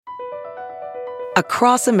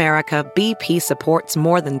Across America, BP supports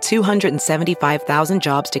more than 275,000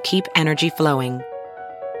 jobs to keep energy flowing.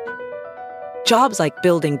 Jobs like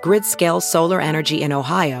building grid-scale solar energy in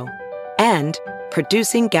Ohio and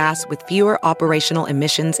producing gas with fewer operational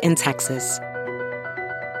emissions in Texas.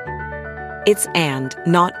 It's and,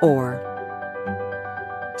 not or.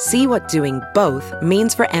 See what doing both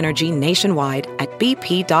means for energy nationwide at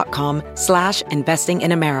bp.com/investing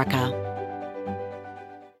in America.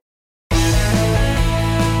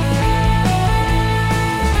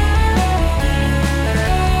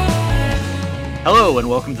 Hello and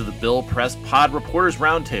welcome to the Bill Press Pod Reporters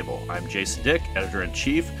Roundtable. I'm Jason Dick,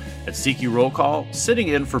 Editor-in-Chief at CQ Roll Call, sitting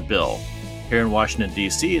in for Bill. Here in Washington,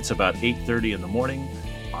 D.C., it's about 8:30 in the morning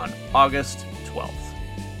on August 12th.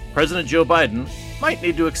 President Joe Biden might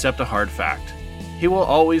need to accept a hard fact. He will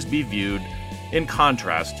always be viewed in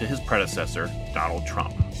contrast to his predecessor, Donald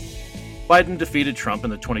Trump. Biden defeated Trump in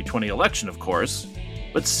the 2020 election, of course,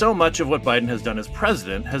 but so much of what Biden has done as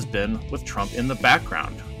president has been with Trump in the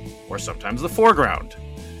background, or sometimes the foreground.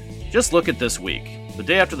 Just look at this week. The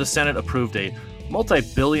day after the Senate approved a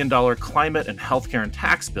multi-billion-dollar climate and healthcare and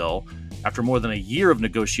tax bill, after more than a year of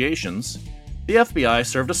negotiations, the FBI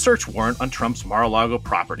served a search warrant on Trump's Mar-a-Lago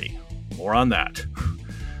property. More on that.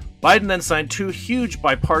 Biden then signed two huge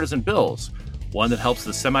bipartisan bills, one that helps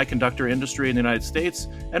the semiconductor industry in the United States,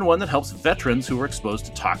 and one that helps veterans who were exposed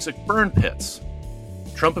to toxic burn pits.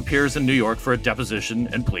 Trump appears in New York for a deposition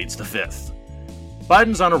and pleads the fifth.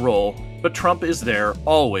 Biden's on a roll, but Trump is there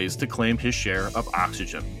always to claim his share of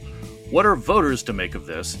oxygen. What are voters to make of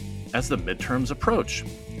this as the midterms approach?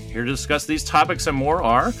 Here to discuss these topics and more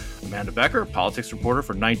are Amanda Becker, politics reporter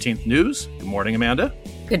for 19th News. Good morning, Amanda.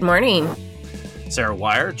 Good morning. Sarah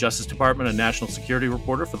Wire, Justice Department and National Security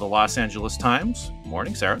reporter for the Los Angeles Times. Good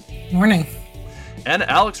morning, Sarah. Morning. And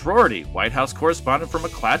Alex Rorty, White House correspondent for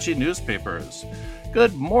McClatchy Newspapers.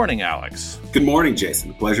 Good morning, Alex. Good morning,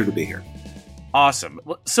 Jason. A pleasure to be here. Awesome.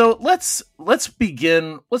 So let's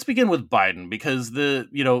begin with Biden, because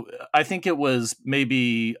I think it was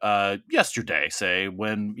maybe yesterday, say,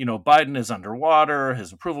 when Biden is underwater,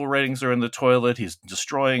 his approval ratings are in the toilet, he's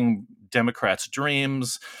destroying Democrats'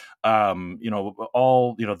 dreams.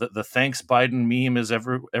 The thanks Biden meme is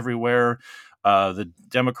everywhere. The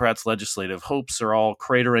Democrats' legislative hopes are all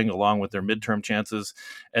cratering along with their midterm chances.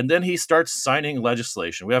 And then he starts signing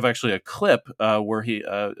legislation. We have actually a clip where he,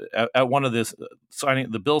 at one of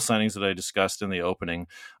the bill signings that I discussed in the opening.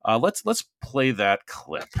 Let's play that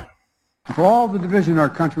clip. For all the division in our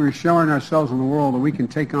country, we're showing ourselves in the world that we can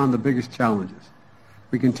take on the biggest challenges.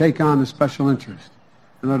 We can take on the special interest.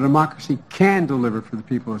 And our democracy can deliver for the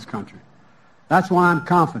people of this country. That's why I'm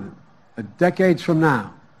confident that decades from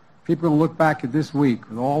now, people will look back at this week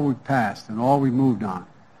with all we've passed and all we've moved on,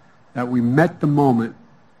 that we met the moment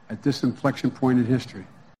at this inflection point in history.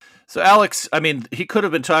 So, Alex, I mean, he could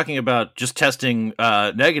have been talking about just testing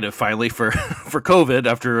negative finally for COVID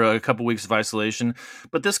after a couple weeks of isolation.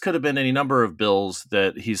 But this could have been any number of bills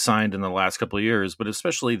that he's signed in the last couple of years, but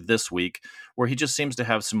especially this week, where he just seems to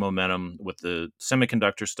have some momentum with the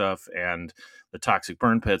semiconductor stuff and the toxic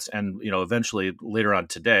burn pits. And, eventually later on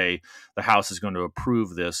today, the House is going to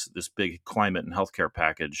approve this big climate and healthcare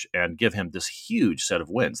package and give him this huge set of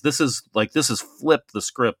wins. This has flipped the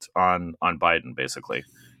script on Biden, basically.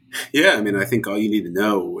 Yeah, I mean, I think all you need to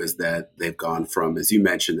know is that they've gone from, as you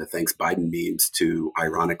mentioned, the Thanks Biden memes to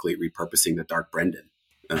ironically repurposing the Dark Brendan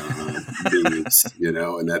memes,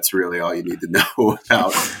 and that's really all you need to know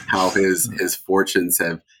about how his fortunes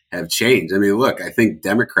have changed. I mean, look, I think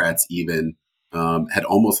Democrats even had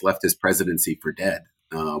almost left his presidency for dead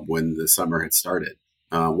when the summer had started.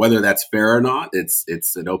 Whether that's fair or not,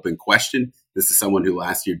 it's an open question. This is someone who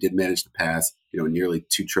last year did manage to pass, nearly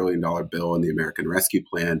 $2 trillion bill in the American Rescue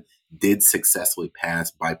Plan, did successfully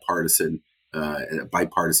pass bipartisan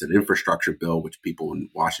infrastructure bill, which people in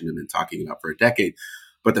Washington have been talking about for a decade.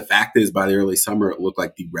 But the fact is, by the early summer, it looked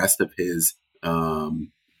like the rest of his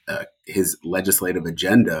legislative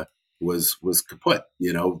agenda was kaput.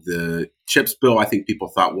 The CHIPS bill, I think people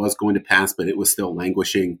thought was going to pass, but it was still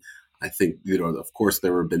languishing. I think, of course,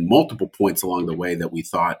 there have been multiple points along the way that we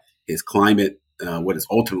thought his climate, what is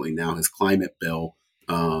ultimately now his climate bill,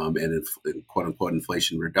 and quote unquote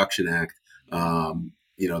Inflation Reduction Act,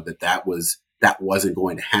 that wasn't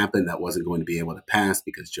going to happen. That wasn't going to be able to pass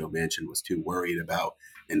because Joe Manchin was too worried about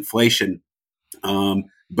inflation.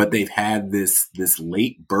 But they've had this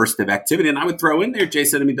late burst of activity. And I would throw in there,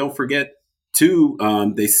 Jason, I mean, don't forget, too,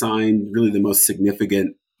 they signed really the most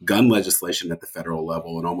significant gun legislation at the federal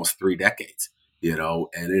level in almost 3 decades, and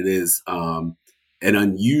it is an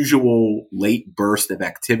unusual late burst of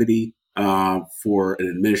activity. for an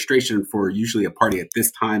administration, for usually a party at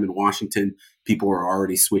this time in Washington. People are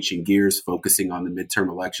already switching gears, focusing on the midterm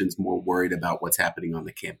elections, more worried about what's happening on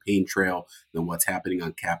the campaign trail than what's happening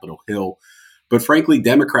on Capitol Hill. But frankly,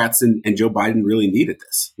 Democrats and Joe Biden really needed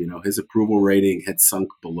this. His approval rating had sunk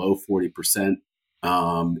below 40%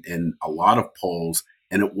 in a lot of polls.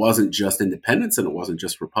 And it wasn't just independents and it wasn't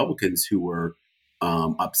just Republicans who were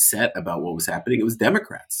upset about what was happening. It was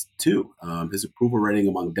Democrats, too. His approval rating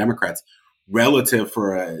among Democrats,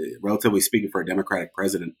 relatively speaking, for a Democratic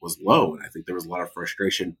president was low. And I think there was a lot of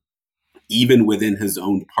frustration, even within his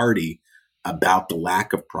own party, about the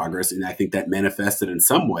lack of progress. And I think that manifested in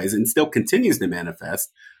some ways and still continues to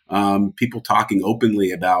manifest. People talking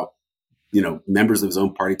openly about, members of his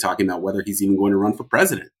own party talking about whether he's even going to run for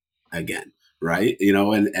president again. Right.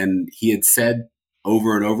 And he had said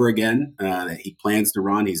over and over again that he plans to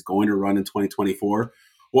run. He's going to run in 2024.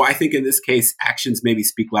 Well, I think in this case, actions maybe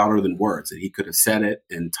speak louder than words. And he could have said it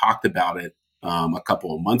and talked about it a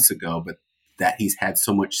couple of months ago, but that he's had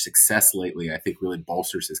so much success lately, I think really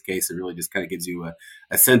bolsters his case and really just kind of gives you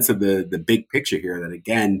a sense of the big picture here that,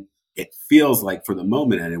 again, it feels like for the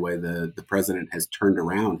moment anyway, the president has turned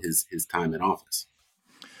around his time in office.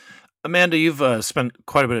 Amanda, you've spent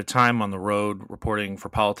quite a bit of time on the road reporting for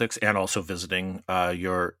politics and also visiting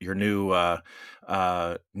your new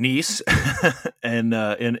niece in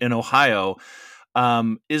Ohio.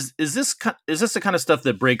 Is this the kind of stuff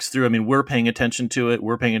that breaks through? I mean, we're paying attention to it.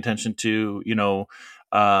 We're paying attention to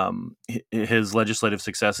his legislative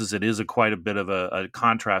successes. It is quite a bit of a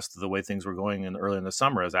contrast to the way things were going early in the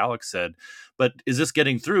summer, as Alex said. But is this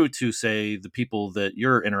getting through to, say, the people that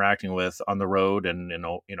you're interacting with on the road and in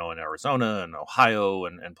Arizona and Ohio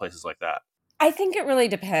and places like that? I think it really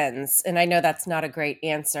depends, and I know that's not a great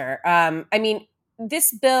answer.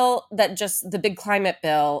 This bill, the big climate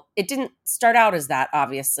bill, it didn't start out as that,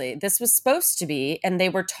 obviously. This was supposed to be, and they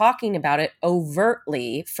were talking about it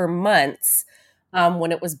overtly for months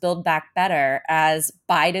when it was Build Back Better as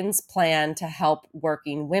Biden's plan to help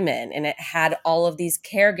working women. And it had all of these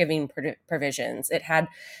caregiving provisions. It had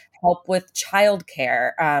help with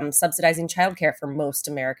childcare, subsidizing childcare for most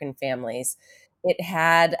American families. It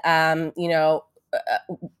had,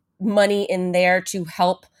 money in there to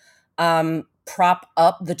help prop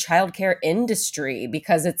up the childcare industry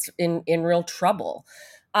because it's in real trouble.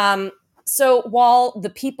 So while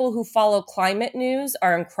the people who follow climate news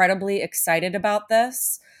are incredibly excited about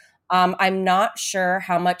this, I'm not sure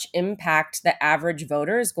how much impact the average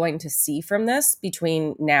voter is going to see from this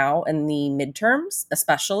between now and the midterms,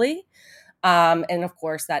 especially. And of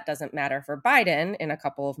course, that doesn't matter for Biden in a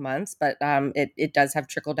couple of months, but it does have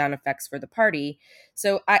trickle-down effects for the party.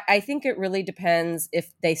 So I think it really depends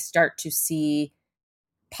if they start to see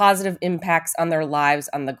positive impacts on their lives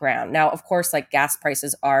on the ground. Now, of course, like gas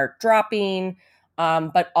prices are dropping,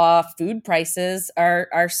 but food prices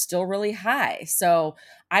are still really high. So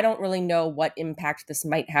I don't really know what impact this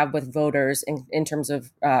might have with voters in terms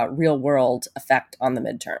of real world effect on the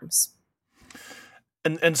midterms.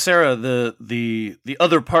 And Sarah, the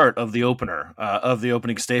other part of the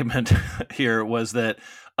opening statement here was that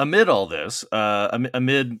amid all this,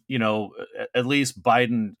 amid at least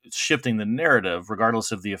Biden shifting the narrative,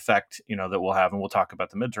 regardless of the effect that we'll have, and we'll talk about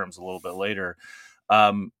the midterms a little bit later.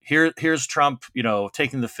 Here's Trump,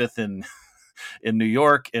 taking the fifth in New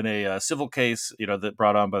York in a civil case, that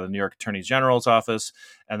brought on by the New York Attorney General's office,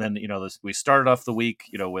 and then we started off the week,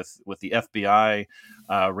 with the FBI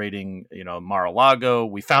raiding, Mar-a-Lago.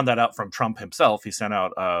 We found that out from Trump himself. He sent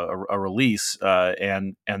out a release,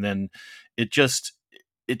 and then it just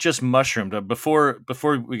mushroomed. Before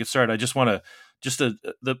we get started, I just want to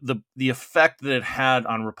the effect that it had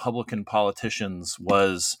on Republican politicians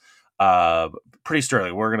was pretty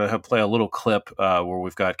sterling. We're going to play a little clip where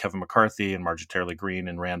we've got Kevin McCarthy and Marjorie Taylor Greene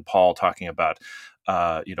and Rand Paul talking about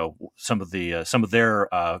some of their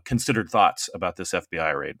considered thoughts about this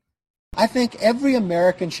FBI raid. I think every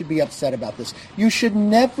American should be upset about this. You should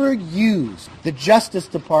never use the Justice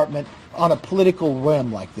Department on a political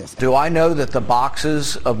whim like this. Do I know that the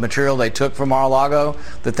boxes of material they took from Mar-a-Lago,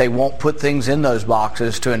 that they won't put things in those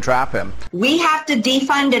boxes to entrap him? We have to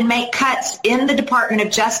defund and make cuts in the Department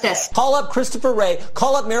of Justice. Call up Christopher Wray,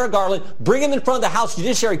 call up Merrick Garland, bring him in front of the House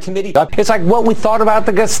Judiciary Committee. It's like what we thought about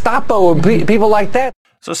the Gestapo or people like that.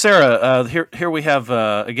 So, Sarah, here we have,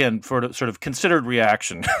 again, for sort of considered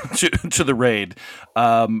reaction to the raid.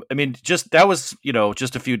 That was,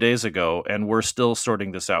 just a few days ago, and we're still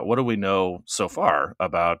sorting this out. What do we know so far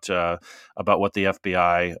about what the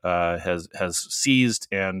FBI has seized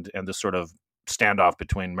and the sort of standoff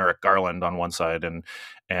between Merrick Garland on one side and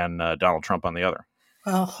Donald Trump on the other?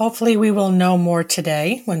 Well, hopefully we will know more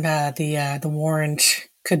today when the warrant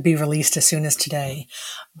could be released as soon as today.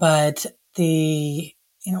 But the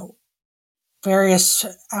various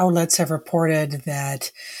outlets have reported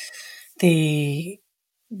that the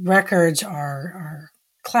records are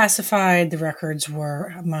classified. The records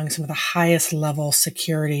were among some of the highest level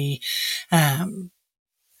security,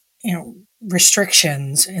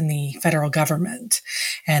 restrictions in the federal government,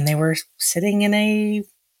 and they were sitting in a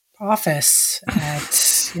office at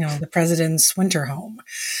the president's winter home,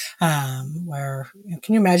 where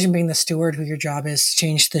can you imagine being the steward who your job is to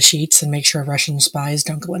change the sheets and make sure Russian spies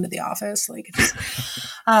don't go into the office?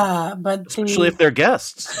 But especially if they're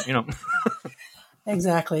guests,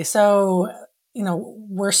 Exactly. So,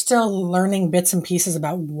 we're still learning bits and pieces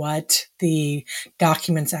about what the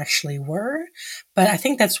documents actually were, but I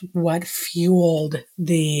think that's what fueled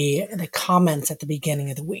the comments at the beginning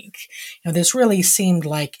of the week. This really seemed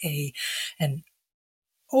like an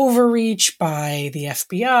overreach by the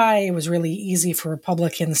FBI. It was really easy for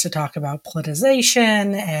Republicans to talk about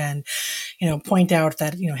politicization and, point out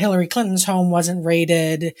that, Hillary Clinton's home wasn't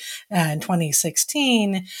raided in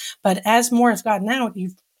 2016. But as more has gotten out,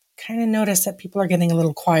 you've kind of noticed that people are getting a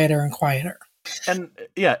little quieter and quieter. And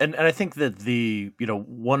I think that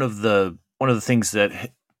one of the things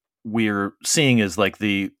that we're seeing is like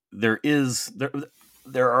there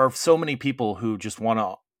are so many people who just want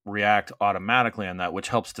to react automatically on that, which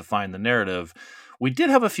helps define the narrative. We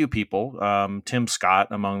did have a few people, Tim Scott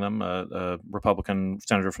among them, a Republican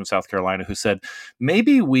senator from South Carolina, who said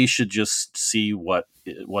maybe we should just see what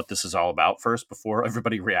this is all about first before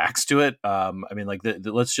everybody reacts to it.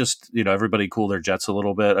 Let's just everybody cool their jets a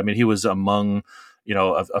little bit. I mean, he was among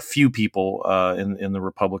a few people in the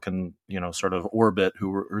Republican sort of orbit who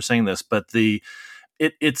were saying this, but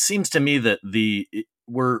it seems to me that the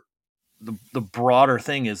broader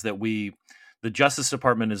thing is that the Justice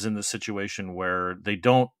Department is in the situation where they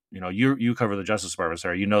don't, you cover the Justice Department,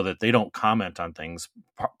 Sarah, that they don't comment on things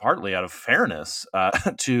partly out of fairness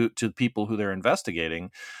to people who they're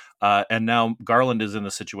investigating. And now Garland is in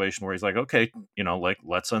the situation where he's like, okay,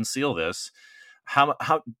 let's unseal this. How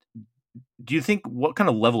do you think, what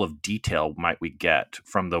kind of level of detail might we get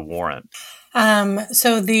from the warrant?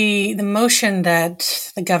 So the motion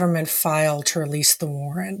that the government filed to release the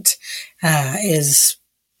warrant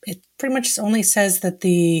it pretty much only says that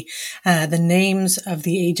the names of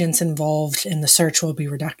the agents involved in the search will be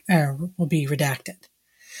redacted.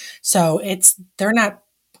 So they're not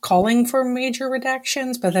calling for major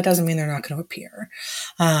redactions, but that doesn't mean they're not going to appear.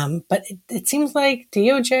 But it seems like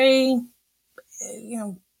DOJ,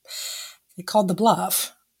 they called the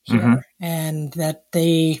bluff here, and that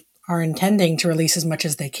they are intending to release as much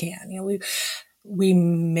as they can. We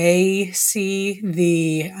may see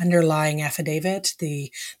the underlying affidavit,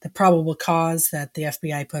 the probable cause that the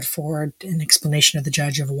FBI put forward, an explanation of the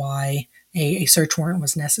judge of why a search warrant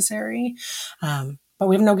was necessary. But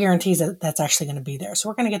we have no guarantees that that's actually going to be there. So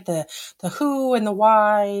we're going to get the who and the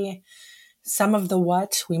why, some of the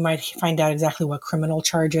what. We might find out exactly what criminal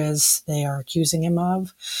charges they are accusing him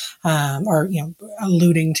of, or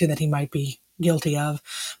alluding to that he might be guilty of.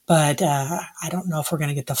 But I don't know if we're going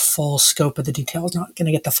to get the full scope of the details. Not going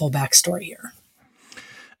to get the full backstory here.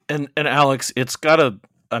 And Alex, it's got to,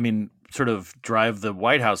 sort of drive the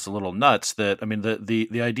White House a little nuts. That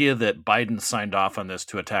the idea that Biden signed off on this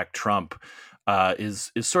to attack Trump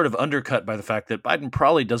is sort of undercut by the fact that Biden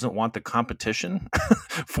probably doesn't want the competition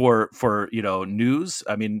for news.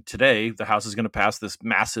 I mean, today the House is going to pass this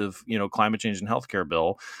massive climate change and healthcare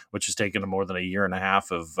bill, which has taken more than a year and a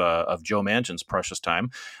half of Joe Manchin's precious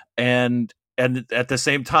time, and at the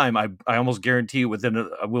same time, I almost guarantee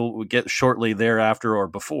we'll get shortly thereafter or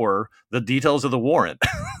before the details of the warrant.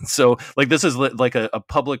 So this is like a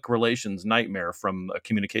public relations nightmare from a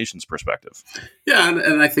communications perspective. Yeah,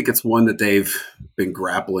 and I think it's one that they've been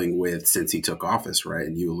grappling with since he took office, right?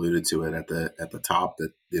 And you alluded to it at the top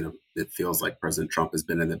that it feels like President Trump has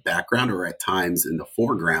been in the background or at times in the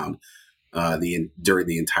foreground during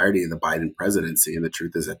the entirety of the Biden presidency. And the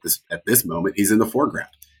truth is, at this moment, he's in the foreground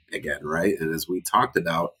again, right? And as we talked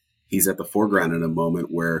about, he's at the foreground in a moment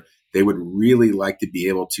where they would really like to be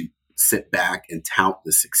able to sit back and tout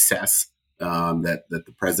the success that the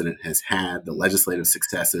president has had, the legislative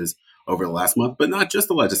successes over the last month, but not just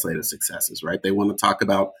the legislative successes, right? They want to talk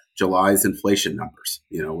about July's inflation numbers,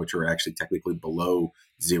 which are actually technically below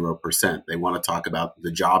 0%. They want to talk about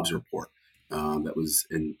the jobs report that was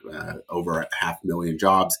in over 500,000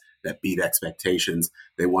 jobs that beat expectations.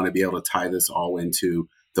 They want to be able to tie this all into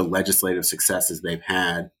the legislative successes they've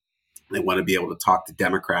had. They want to be able to talk to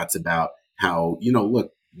Democrats about how,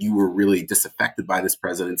 look, you were really disaffected by this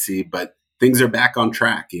presidency, but things are back on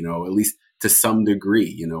track, at least to some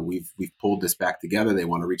degree. We've pulled this back together. They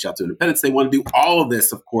want to reach out to independents. They want to do all of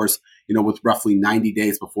this, of course, with roughly 90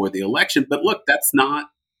 days before the election. But look, that's not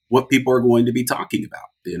what people are going to be talking about,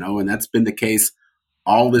 and that's been the case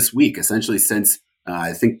all this week, essentially since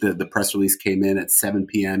I think the press release came in at 7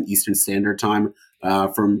 p.m. Eastern Standard Time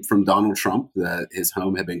from Donald Trump, that his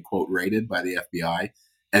home had been, quote, raided by the FBI.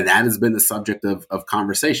 And that has been the subject of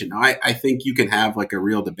conversation. Now, I think you can have like a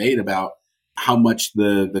real debate about how much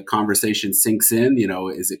the conversation sinks in.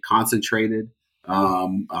 Is it concentrated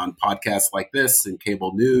on podcasts like this and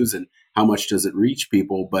cable news, and how much does it reach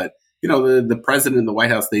people? But, the president and the White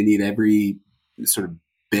House, they need every sort of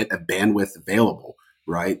bit of bandwidth available,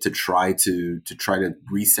 right, to try to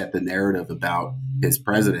reset the narrative about his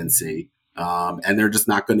presidency. And they're just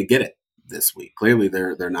not going to get it this week. Clearly,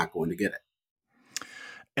 they're not going to get it.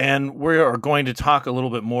 And we are going to talk a little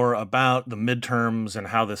bit more about the midterms and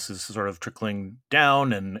how this is sort of trickling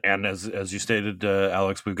down. And as you stated,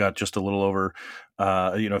 Alex, we've got just a little over,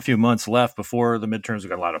 a few months left before the midterms. We've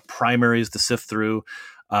got a lot of primaries to sift through.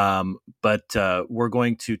 But we're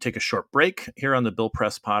going to take a short break here on the Bill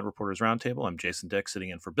Press Pod Reporters Roundtable. I'm Jason Dick,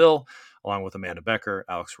 sitting in for Bill, along with Amanda Becker,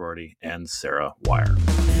 Alex Rorty, and Sarah Wire.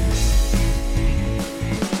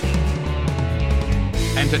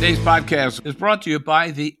 And today's podcast is brought to you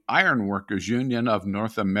by the Ironworkers Union of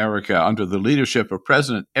North America. Under the leadership of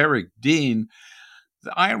President Eric Dean,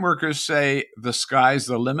 the ironworkers say the sky's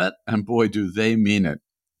the limit, and boy, do they mean it.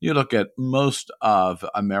 You look at most of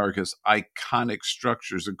America's iconic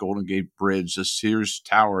structures, the Golden Gate Bridge, the Sears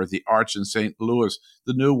Tower, the Arch in St. Louis,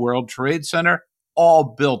 the New World Trade Center,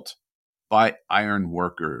 all built by iron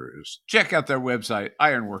workers. Check out their website,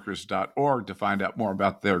 ironworkers.org, to find out more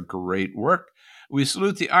about their great work. We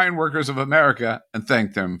salute the ironworkers of America and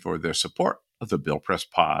thank them for their support of the Bill Press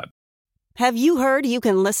Pod. Have you heard you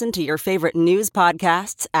can listen to your favorite news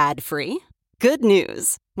podcasts ad-free? Good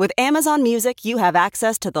news. With Amazon Music, you have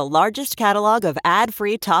access to the largest catalog of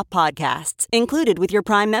ad-free top podcasts included with your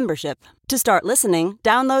Prime membership. To start listening,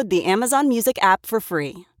 download the Amazon Music app for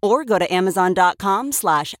free or go to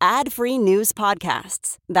amazon.com/ad-free news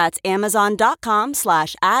podcasts. That's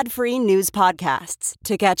amazon.com/ad-free news podcasts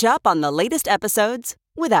to catch up on the latest episodes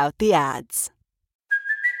without the ads.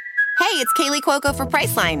 Hey, it's Kaylee Cuoco for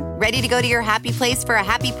Priceline. Ready to go to your happy place for a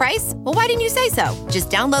happy price? Well, why didn't you say so? Just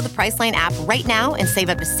download the Priceline app right now and save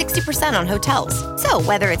up to 60% on hotels. So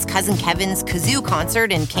whether it's Cousin Kevin's Kazoo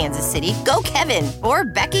Concert in Kansas City, go Kevin, or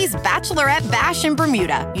Becky's Bachelorette Bash in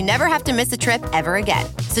Bermuda, you never have to miss a trip ever again.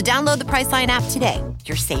 So download the Priceline app today.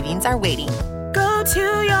 Your savings are waiting. Go to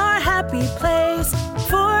your happy place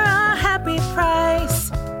for a happy price.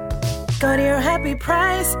 Go to your happy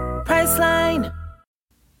price, Priceline.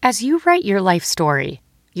 As you write your life story,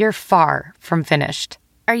 you're far from finished.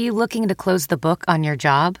 Are you looking to close the book on your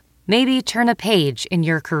job? Maybe turn a page in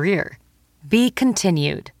your career? Be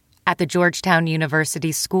continued at the Georgetown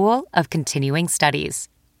University School of Continuing Studies.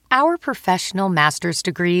 Our professional master's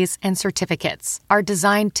degrees and certificates are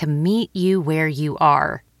designed to meet you where you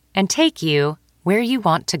are and take you where you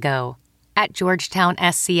want to go. At Georgetown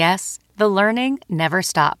SCS, the learning never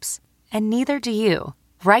stops, and neither do you.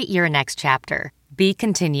 Write your next chapter. Be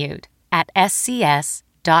continued at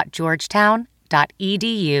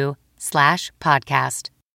scs.georgetown.edu/podcast.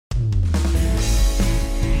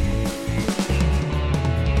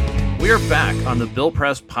 We are back on the Bill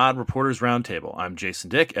Press Pod Reporters Roundtable. I'm Jason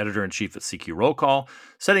Dick, editor-in-chief at CQ Roll Call,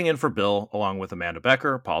 sitting in for Bill, along with Amanda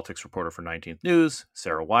Becker, politics reporter for 19th News,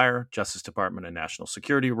 Sarah Wire, Justice Department and National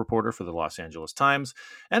Security reporter for the Los Angeles Times,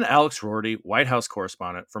 and Alex Rorty, White House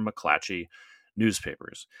correspondent for McClatchy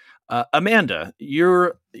newspapers. Amanda,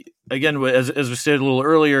 you're, again, as we stated a little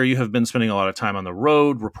earlier, you have been spending a lot of time on the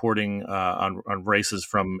road reporting on races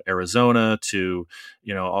from Arizona to,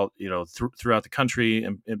 throughout the country,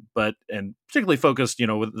 and particularly focused,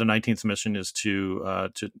 with the 19th mission is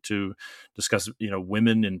to discuss,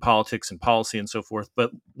 women in politics and policy and so forth.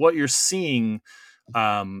 But what you're seeing,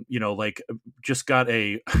 just got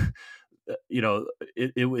a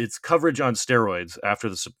it's coverage on steroids after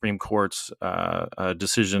the Supreme Court's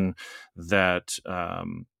decision that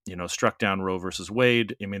struck down Roe versus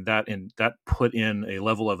Wade. I mean, that put in a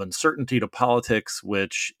level of uncertainty to politics,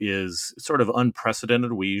 which is sort of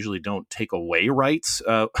unprecedented. We usually don't take away rights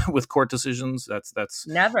with court decisions. That's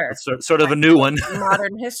never. That's sort of a new one in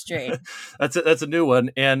modern history. That's a new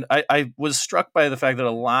one, and I was struck by the fact that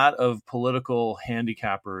a lot of political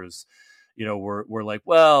handicappers we're like,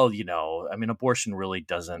 well, I mean, abortion really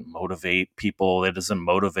doesn't motivate people. It doesn't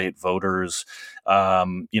motivate voters.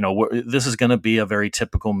 This is going to be a very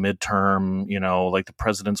typical midterm, like the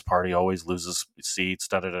president's party always loses seats,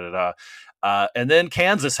 da da da da. And then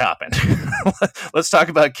Kansas happened. Let's talk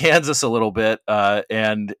about Kansas a little bit,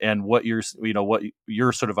 and what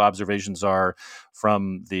your sort of observations are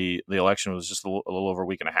from the election. It was just a little over a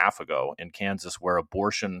week and a half ago in Kansas, where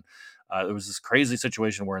abortion. There was this crazy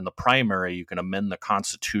situation where in the primary you can amend the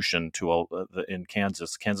Constitution in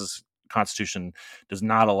Kansas. Kansas Constitution does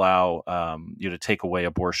not allow you to take away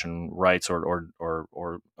abortion rights or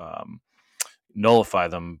nullify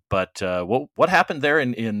them. But what happened there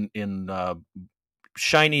in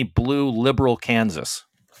shiny blue liberal Kansas?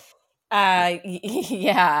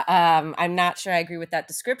 Yeah, I'm not sure I agree with that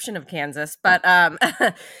description of Kansas, but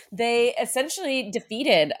they essentially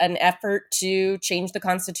defeated an effort to change the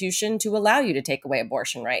Constitution to allow you to take away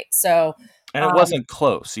abortion rights. So, and it wasn't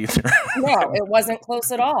close either. No, it wasn't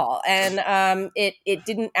close at all, and it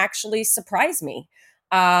didn't actually surprise me.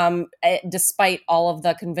 Despite all of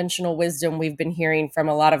the conventional wisdom we've been hearing from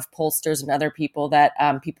a lot of pollsters and other people that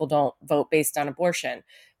people don't vote based on abortion.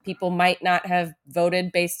 People might not have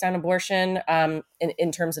voted based on abortion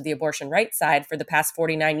in terms of the abortion rights side for the past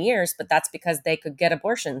 49 years, but that's because they could get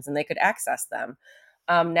abortions and they could access them.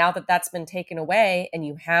 Now that that's been taken away and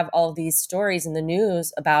you have all of these stories in the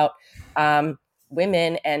news about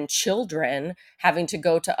women and children having to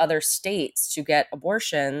go to other states to get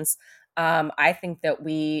abortions, I think that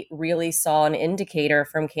we really saw an indicator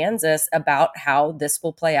from Kansas about how this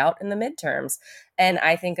will play out in the midterms. And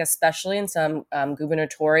I think especially in some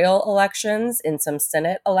gubernatorial elections, in some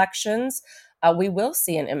Senate elections, we will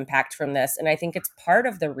see an impact from this. And I think it's part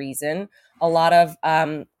of the reason a lot of,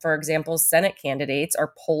 for example, Senate candidates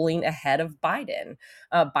are polling ahead of Biden.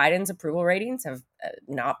 Biden's approval ratings have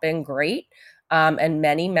not been great. And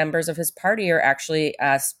many members of his party are actually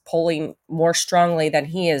polling more strongly than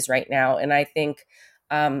he is right now. And I think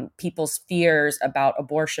people's fears about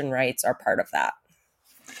abortion rights are part of that.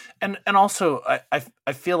 And also,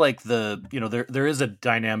 I feel like there is a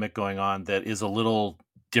dynamic going on that is a little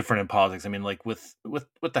different in politics. I mean, like with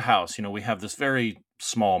the House, we have this very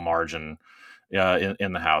small margin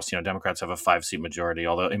in the House. Democrats have a 5-seat majority.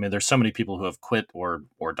 Although, I mean, there's so many people who have quit or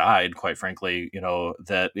died, quite frankly,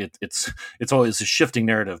 that it's always a shifting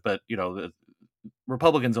narrative. But the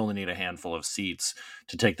Republicans only need a handful of seats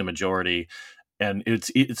to take the majority. And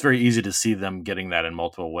it's very easy to see them getting that in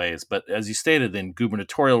multiple ways. But as you stated, in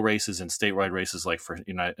gubernatorial races and statewide races, like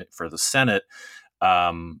for the Senate,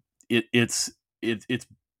 it's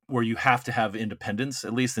where you have to have independents,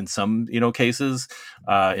 at least in some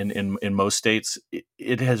in most states.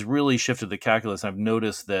 It has really shifted the calculus. I've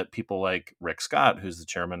noticed that people like Rick Scott, who's the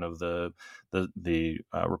chairman of the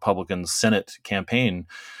Republican Senate campaign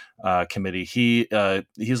committee, he's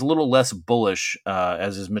a little less bullish,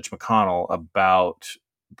 as is Mitch McConnell, about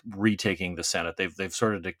retaking the Senate. They've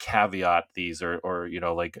started to caveat these or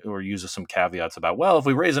use some caveats about, well, if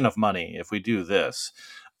we raise enough money, if we do this.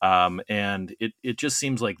 And it just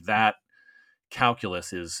seems like that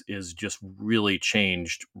calculus is just really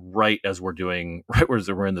changed right as we're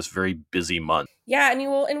in this very busy month. Yeah,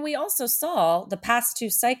 and we also saw the past 2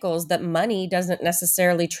 cycles that money doesn't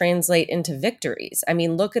necessarily translate into victories. I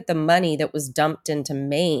mean, look at the money that was dumped into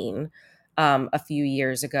Maine a few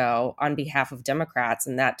years ago on behalf of Democrats,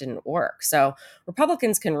 and that didn't work. So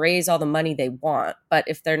Republicans can raise all the money they want, but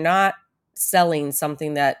if they're not selling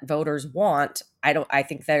something that voters want, I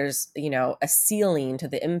think there's, a ceiling to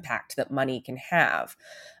the impact that money can have.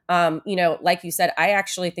 Like you said, I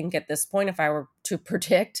actually think at this point, if I were to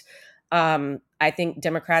predict, I think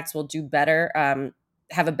Democrats will do better,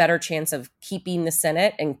 have a better chance of keeping the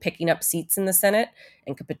Senate and picking up seats in the Senate,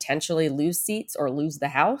 and could potentially lose seats or lose the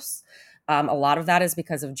House. A lot of that is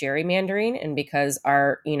because of gerrymandering and because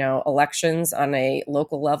our, elections on a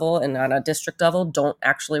local level and on a district level don't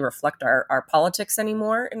actually reflect our politics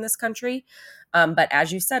anymore in this country. But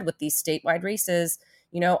as you said, with these statewide races,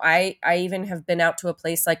 I even have been out to a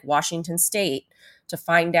place like Washington State to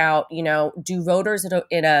find out, do voters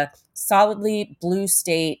in a solidly blue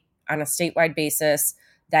state on a statewide basis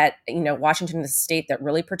that, Washington is a state that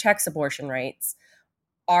really protects abortion rights,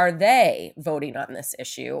 are they voting on this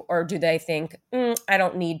issue? Or do they think, I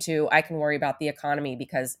don't need to, I can worry about the economy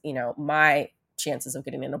because, my chances of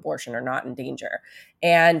getting an abortion are not in danger.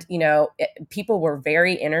 And, people were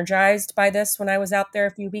very energized by this when I was out there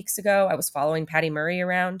a few weeks ago. I was following Patty Murray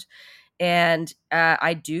around. And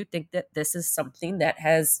I do think that this is something that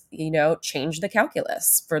has, changed the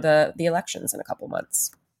calculus for the elections in a couple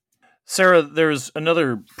months. Sarah, there's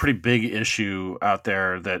another pretty big issue out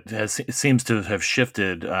there that seems to have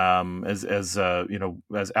shifted. As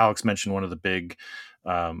Alex mentioned, one of the big,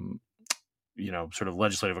 um, sort of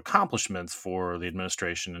legislative accomplishments for the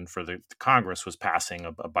administration and for the Congress was passing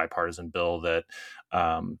a bipartisan bill that,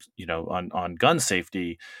 on gun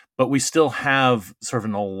safety. But we still have sort of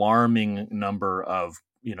an alarming number of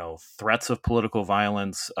threats of political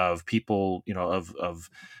violence, of people,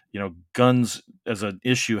 guns as an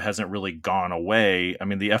issue hasn't really gone away. I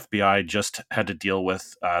mean, the FBI just had to deal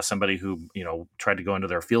with somebody who, tried to go into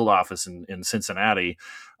their field office in Cincinnati.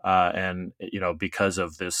 And, because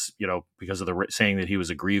of this, because of saying that he was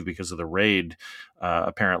aggrieved because of the raid,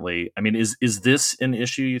 apparently. I mean, is this an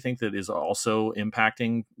issue you think that is also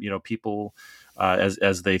impacting, people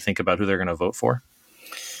as they think about who they're going to vote for?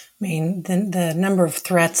 I mean, the number of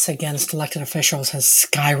threats against elected officials has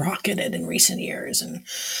skyrocketed in recent years. And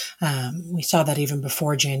we saw that even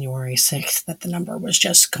before January 6th, that the number was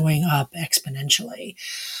just going up exponentially.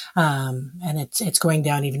 And it's going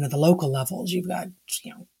down even at the local levels. You've got,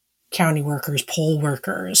 county workers, poll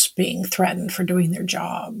workers being threatened for doing their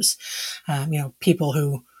jobs. People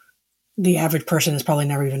who the average person has probably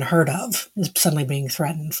never even heard of is suddenly being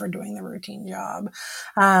threatened for doing the routine job.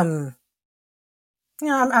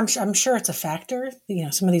 I'm sure it's a factor.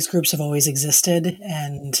 Some of these groups have always existed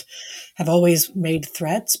and have always made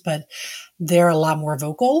threats, but they're a lot more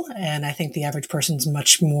vocal. And I think the average person's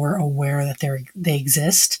much more aware that they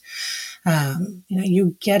exist.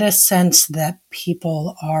 You get a sense that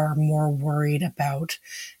people are more worried about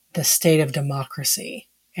the state of democracy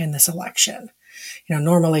in this election.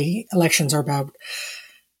 Normally elections are about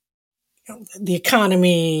the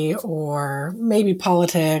economy or maybe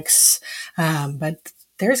politics, but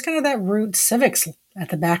there's kind of that root civics at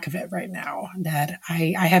the back of it right now that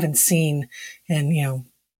I haven't seen in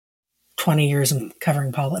 20 years of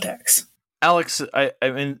covering politics. Alex, I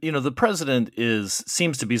mean, the president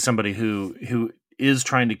seems to be somebody who is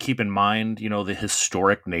trying to keep in mind, the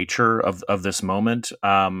historic nature of this moment.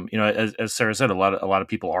 As Sarah said, a lot of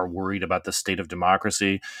people are worried about the state of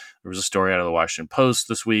democracy. There was a story out of the Washington Post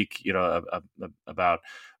this week, about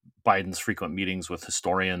Biden's frequent meetings with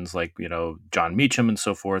historians like, John Meacham and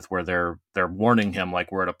so forth, where they're warning him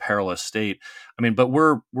like we're at a perilous state. I mean, but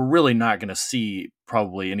we're really not going to see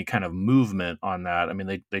probably any kind of movement on that. I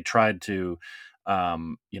mean, they tried to,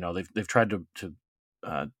 they've tried to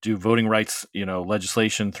do voting rights,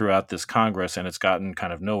 legislation throughout this Congress, and it's gotten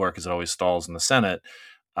kind of nowhere because it always stalls in the Senate.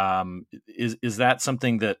 Is that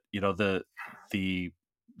something that the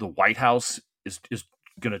White House is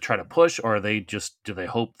going to try to push, or do they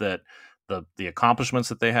hope that the accomplishments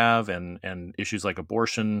that they have and issues like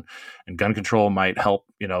abortion and gun control might help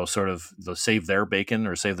sort of save their bacon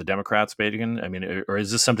or save the Democrats' bacon? I mean, or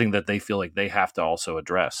is this something that they feel like they have to also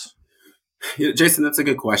address? Jason, that's a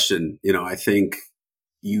good question. I think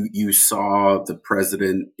you saw the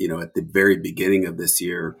president, at the very beginning of this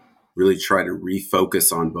year, really try to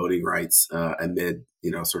refocus on voting rights amid,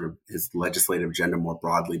 sort of his legislative agenda more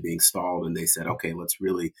broadly being stalled. And they said, okay, let's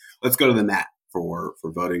go to the mat for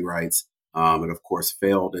voting rights. And of course,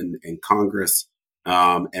 failed in Congress.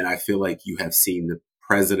 And I feel like you have seen the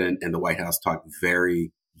president and the White House talk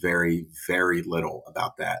very, very, very little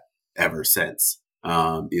about that ever since.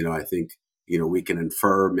 I think, we can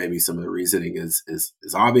infer maybe some of the reasoning is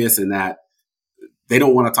obvious in that they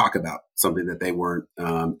don't want to talk about something that they weren't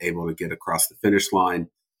able to get across the finish line.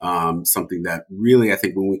 Something that really, I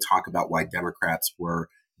think when we talk about why Democrats were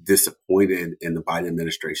disappointed in the Biden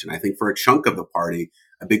administration, I think for a chunk of the party,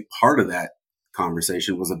 a big part of that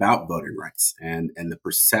conversation was about voting rights and the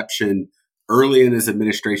perception early in his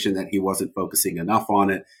administration that he wasn't focusing enough on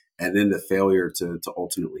it, and then the failure to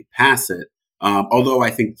ultimately pass it. Although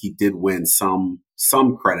I think he did win some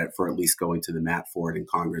credit for at least going to the mat for it in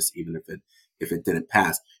Congress, even if it didn't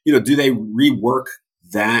pass. Do they rework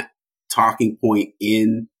that talking point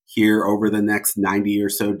in here over the next 90 or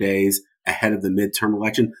so days ahead of the midterm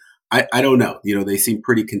election? I don't know. They seem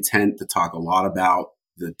pretty content to talk a lot about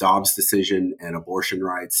the Dobbs decision and abortion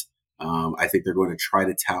rights. I think they're going to try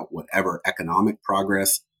to tout whatever economic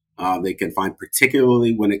progress they can find,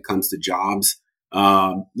 particularly when it comes to jobs.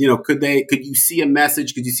 Could you see a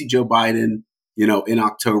message? Could you see Joe Biden, in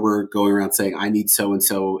October going around saying, I need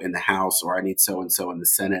so-and-so in the House or I need so-and-so in the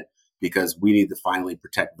Senate because we need to finally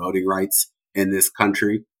protect voting rights in this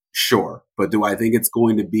country? Sure. But do I think it's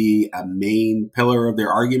going to be a main pillar of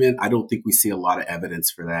their argument? I don't think we see a lot of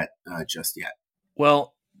evidence for that just yet.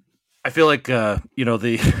 Well, I feel like the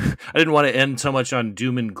I didn't want to end so much on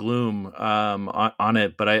doom and gloom on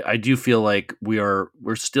it, but I do feel like we're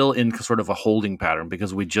still in sort of a holding pattern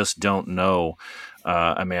because we just don't know,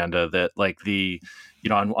 Amanda, that like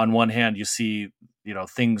on one hand you see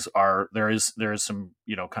things are there is some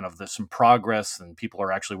kind of some progress and people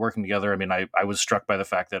are actually working together. I mean, I was struck by the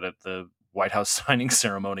fact that at the White House signing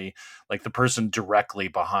ceremony, like the person directly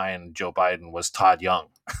behind Joe Biden was Todd Young,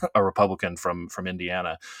 a Republican from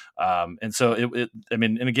Indiana. And so I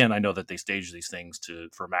mean, and again, I know that they stage these things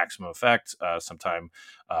for maximum effect sometime,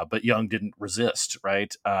 but Young didn't resist,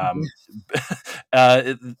 right? But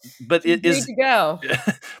it is to go.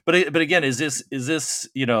 but again, is this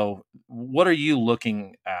what are you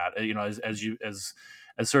looking at?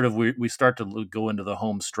 As sort of we start to go into the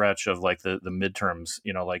home stretch of like the midterms,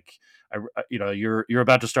 like you're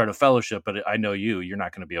about to start a fellowship, but I know you're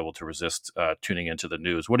not going to be able to resist tuning into the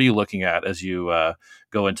news. What are you looking at as you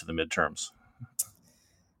go into the midterms?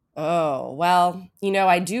 Oh, well,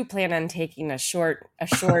 I do plan on taking a short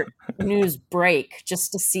news break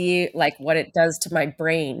just to see like what it does to my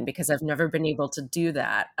brain because I've never been able to do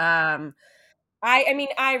that. I mean,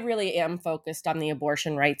 I really am focused on the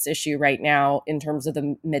abortion rights issue right now in terms of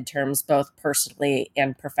the midterms, both personally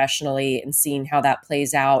and professionally, and seeing how that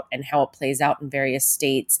plays out and how it plays out in various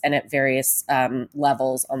states and at various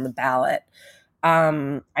levels on the ballot.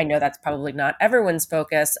 I know that's probably not everyone's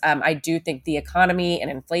focus. I do think the economy and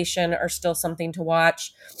inflation are still something to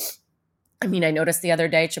watch. I mean, I noticed the other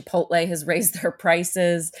day Chipotle has raised their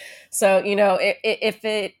prices. So,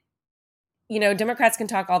 Democrats can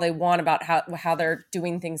talk all they want about how they're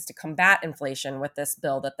doing things to combat inflation with this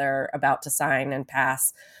bill that they're about to sign and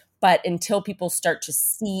pass. But until people start to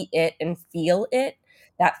see it and feel it,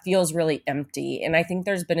 that feels really empty. And I think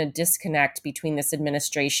there's been a disconnect between this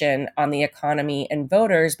administration on the economy and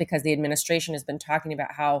voters because the administration has been talking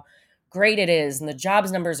about how great it is and the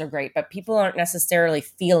jobs numbers are great, but people aren't necessarily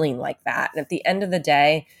feeling like that. And at the end of the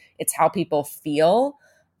day, it's how people feel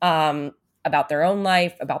about their own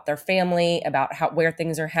life, about their family, about where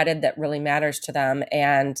things are headed that really matters to them.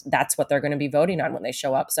 And that's what they're going to be voting on when they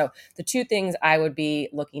show up. So the two things I would be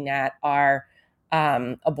looking at are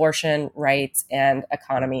abortion rights and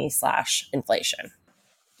economy/inflation.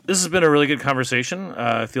 This has been a really good conversation.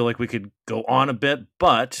 I feel like we could go on a bit,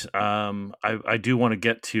 but I do want to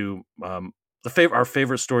get to our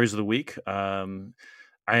favorite stories of the week.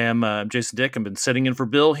 I am Jason Dick. I've been sitting in for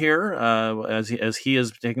Bill here as he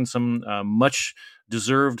has taken some much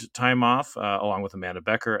deserved time off, along with Amanda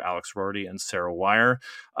Becker, Alex Rorty, and Sarah Wire.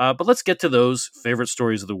 But let's get to those favorite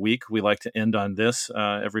stories of the week. We like to end on this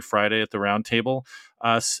every Friday at the Roundtable.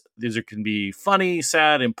 These can be funny,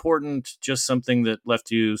 sad, important, just something that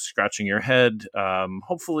left you scratching your head.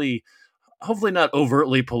 Hopefully not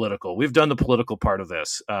overtly political. We've done the political part of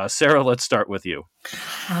this. Sarah, let's start with you.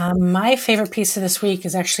 My favorite piece of this week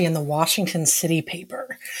is actually in the Washington City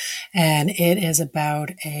paper, and it is about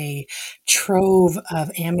a trove of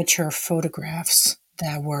amateur photographs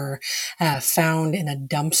that were found in a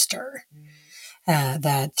dumpster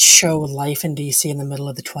that show life in DC in the middle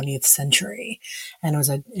of the 20th century. And it was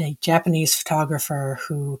a Japanese photographer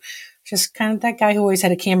who just kind of that guy who always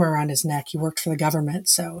had a camera around his neck. He worked for the government.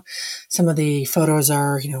 So some of the photos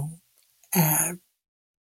are,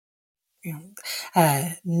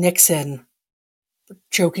 Nixon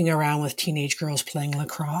joking around with teenage girls playing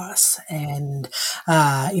lacrosse and,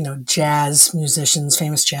 jazz musicians,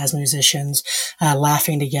 famous jazz musicians,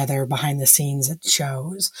 laughing together behind the scenes at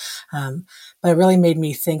shows. But it really made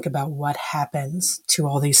me think about what happens to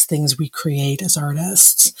all these things we create as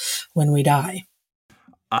artists when we die.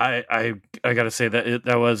 I got to say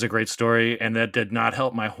that was a great story, and that did not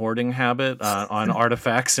help my hoarding habit on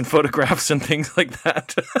artifacts and photographs and things like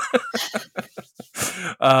that.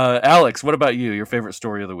 Alex, what about you? Your favorite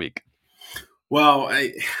story of the week? Well,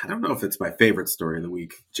 I don't know if it's my favorite story of the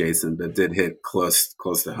week, Jason, but it did hit close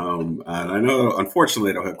to home. And I know,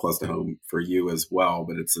 unfortunately, it'll hit close to home for you as well,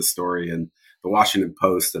 but it's a story in the Washington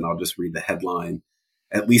Post, and I'll just read the headline.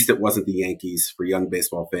 At least it wasn't the Yankees for young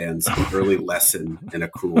baseball fans, an early lesson in a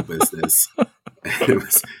cruel business. It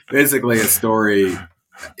was basically a story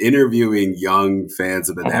interviewing young fans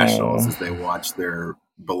of the Nationals as they watch their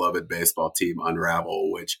beloved baseball team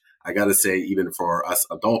unravel, which I got to say, even for us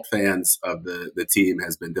adult fans of the team,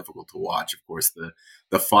 has been difficult to watch. Of course, the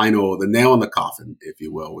nail in the coffin, if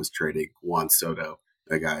you will, was trading Juan Soto,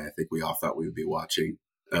 a guy I think we all thought we would be watching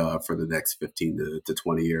for the next 15 to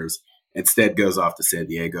 20 years. Instead goes off to San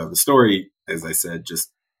Diego. The story, as I said,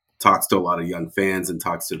 just talks to a lot of young fans and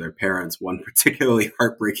talks to their parents. One particularly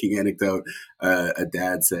heartbreaking anecdote, a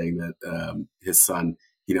dad saying that his son,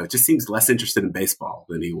 just seems less interested in baseball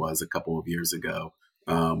than he was a couple of years ago,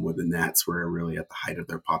 when the Nats were really at the height of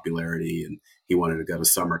their popularity, and he wanted to go to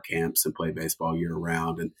summer camps and play baseball year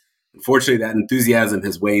round. And unfortunately, that enthusiasm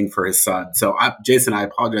has waned for his son. So, Jason, I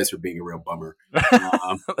apologize for being a real bummer. But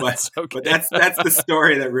that's the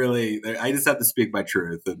story that really, I just have to speak my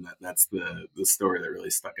truth, and that's the story that really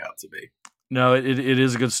stuck out to me. No, it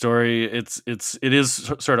is a good story. It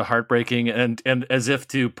is sort of heartbreaking, and as if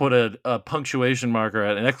to put a punctuation marker,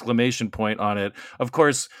 an exclamation point on it. Of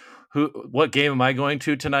course, what game am I going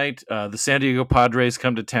to tonight? The San Diego Padres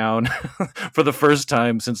come to town for the first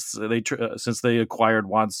time since they acquired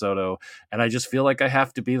Juan Soto, and I just feel like I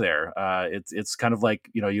have to be there. It's kind of like,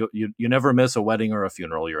 you never miss a wedding or a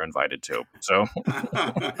funeral you're invited to. So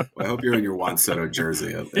well, I hope you're in your Juan Soto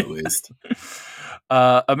jersey at least.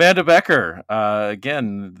 Amanda Becker,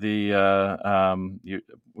 again,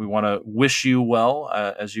 we want to wish you well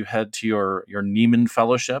as you head to your Neiman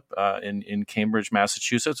Fellowship in Cambridge,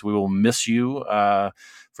 Massachusetts. We will miss you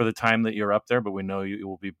for the time that you're up there, but we know you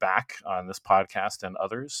will be back on this podcast and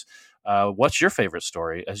others. What's your favorite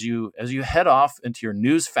story as you head off into your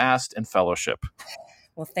news fast and fellowship?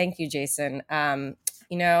 Well, thank you, Jason.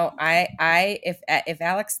 If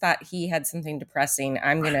Alex thought he had something depressing,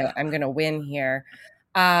 I'm gonna win here.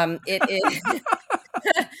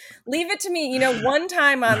 Leave it to me. One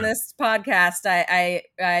time on this podcast,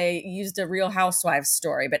 I used a Real Housewives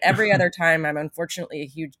story, but every other time I'm unfortunately a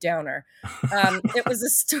huge downer. It was a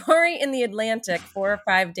story in The Atlantic 4 or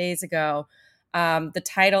 5 days ago. The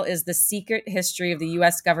title is The Secret History of the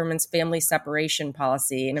U.S. Government's Family Separation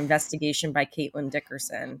Policy, an investigation by Caitlin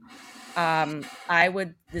Dickerson.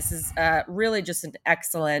 This is really just an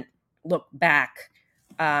excellent look back.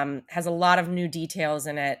 Has a lot of new details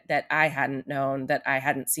in it that I hadn't known, that I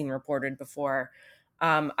hadn't seen reported before.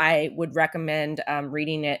 I would recommend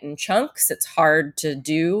reading it in chunks. It's hard to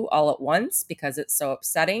do all at once because it's so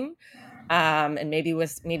upsetting, and maybe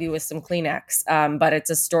with some Kleenex. But it's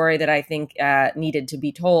a story that I think needed to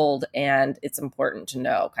be told, and it's important to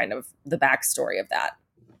know kind of the backstory of that.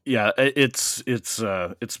 Yeah, it's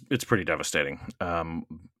pretty devastating.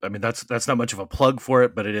 I mean, that's not much of a plug for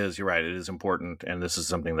it, but it is. You're right. It is important, and this is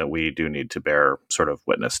something that we do need to bear sort of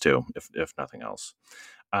witness to, if nothing else.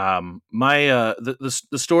 The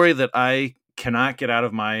story that I cannot get out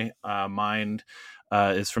of my mind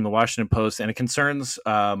is from the Washington Post, and it concerns.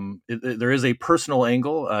 There is a personal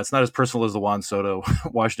angle. It's not as personal as the Juan Soto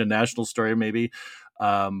Washington National story, maybe,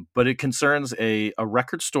 but it concerns a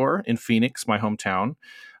record store in Phoenix, my hometown.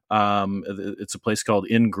 It's a place called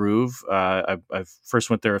In Groove. I first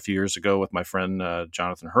went there a few years ago with my friend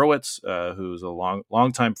Jonathan Hurwitz, who's a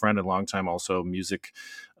longtime friend and longtime also music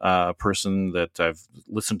person that I've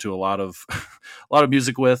listened to a lot of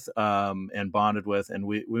music with and bonded with. And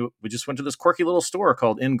we just went to this quirky little store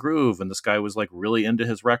called In Groove, and this guy was like really into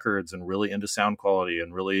his records and really into sound quality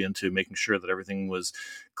and really into making sure that everything was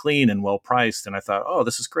clean and well priced. And I thought, oh,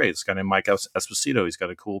 this is great. This guy named Mike Esposito, he's got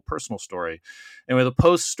a cool personal story. Anyway, the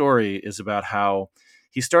Post story is about how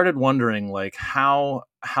he started wondering like how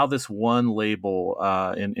this one label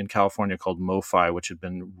in California called MoFi, which had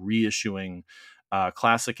been reissuing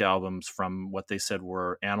classic albums from what they said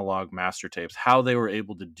were analog master tapes, how they were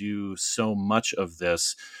able to do so much of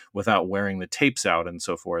this without wearing the tapes out and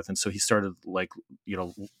so forth. And so he started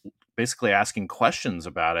basically asking questions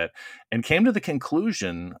about it and came to the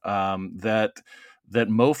conclusion that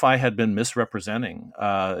MoFi had been misrepresenting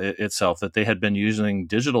itself, that they had been using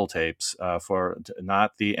digital tapes for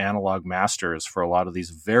not the analog masters for a lot of these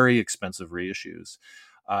very expensive reissues.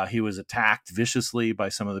 He was attacked viciously by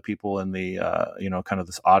some of the people in the, kind of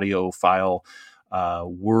this audiophile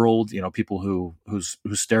world, people whose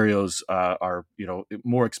stereos are,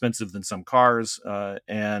 more expensive than some cars. But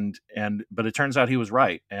it turns out he was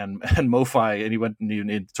right. And MoFi, and he went and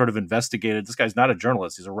he sort of investigated. This guy's not a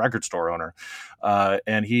journalist. He's a record store owner.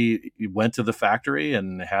 And he went to the factory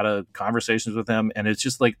and had a conversations with them. And it's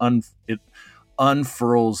just like, it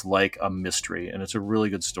unfurls like a mystery, and it's a really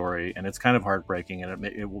good story, and it's kind of heartbreaking, and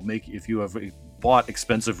it will make, if you have bought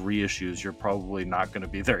expensive reissues, you're probably not going to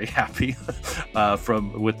be very happy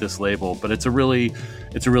with this label, but it's a really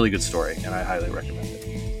good story, and I highly recommend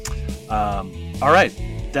it. All right,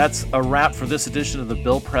 that's a wrap for this edition of the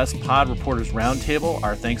Bill Press Pod Reporters Roundtable.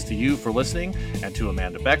 Our thanks to you for listening, and to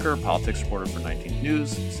Amanda Becker, politics reporter for 19th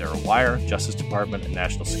News, Sarah Wire, Justice Department and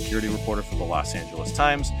National Security reporter for the Los Angeles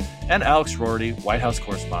Times, and Alex Rorty, White House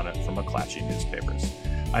correspondent for McClatchy Newspapers.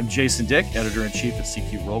 I'm Jason Dick, editor-in-chief at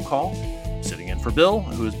CQ Roll Call, sitting in for Bill,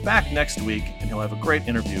 who is back next week, and he'll have a great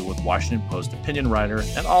interview with Washington Post opinion writer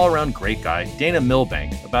and all-around great guy Dana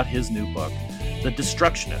Milbank about his new book, the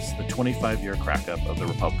Destructionists, the 25-year crack-up of the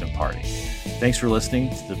Republican Party. Thanks for listening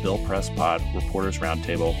to the Bill Press Pod Reporters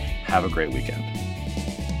Roundtable. Have a great weekend.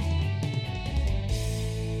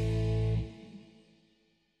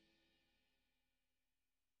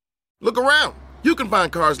 Look around. You can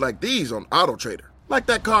find cars like these on AutoTrader, like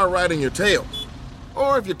that car right in your tail.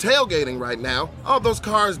 Or if you're tailgating right now, all those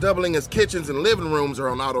cars doubling as kitchens and living rooms are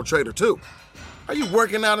on AutoTrader too. Are you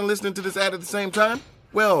working out and listening to this ad at the same time?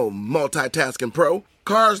 Well, multitasking pro,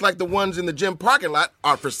 cars like the ones in the gym parking lot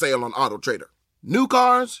are for sale on AutoTrader. New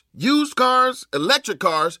cars, used cars, electric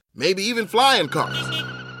cars, maybe even flying cars.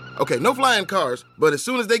 Okay, no flying cars, but as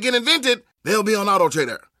soon as they get invented, they'll be on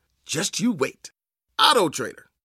AutoTrader. Just you wait. AutoTrader.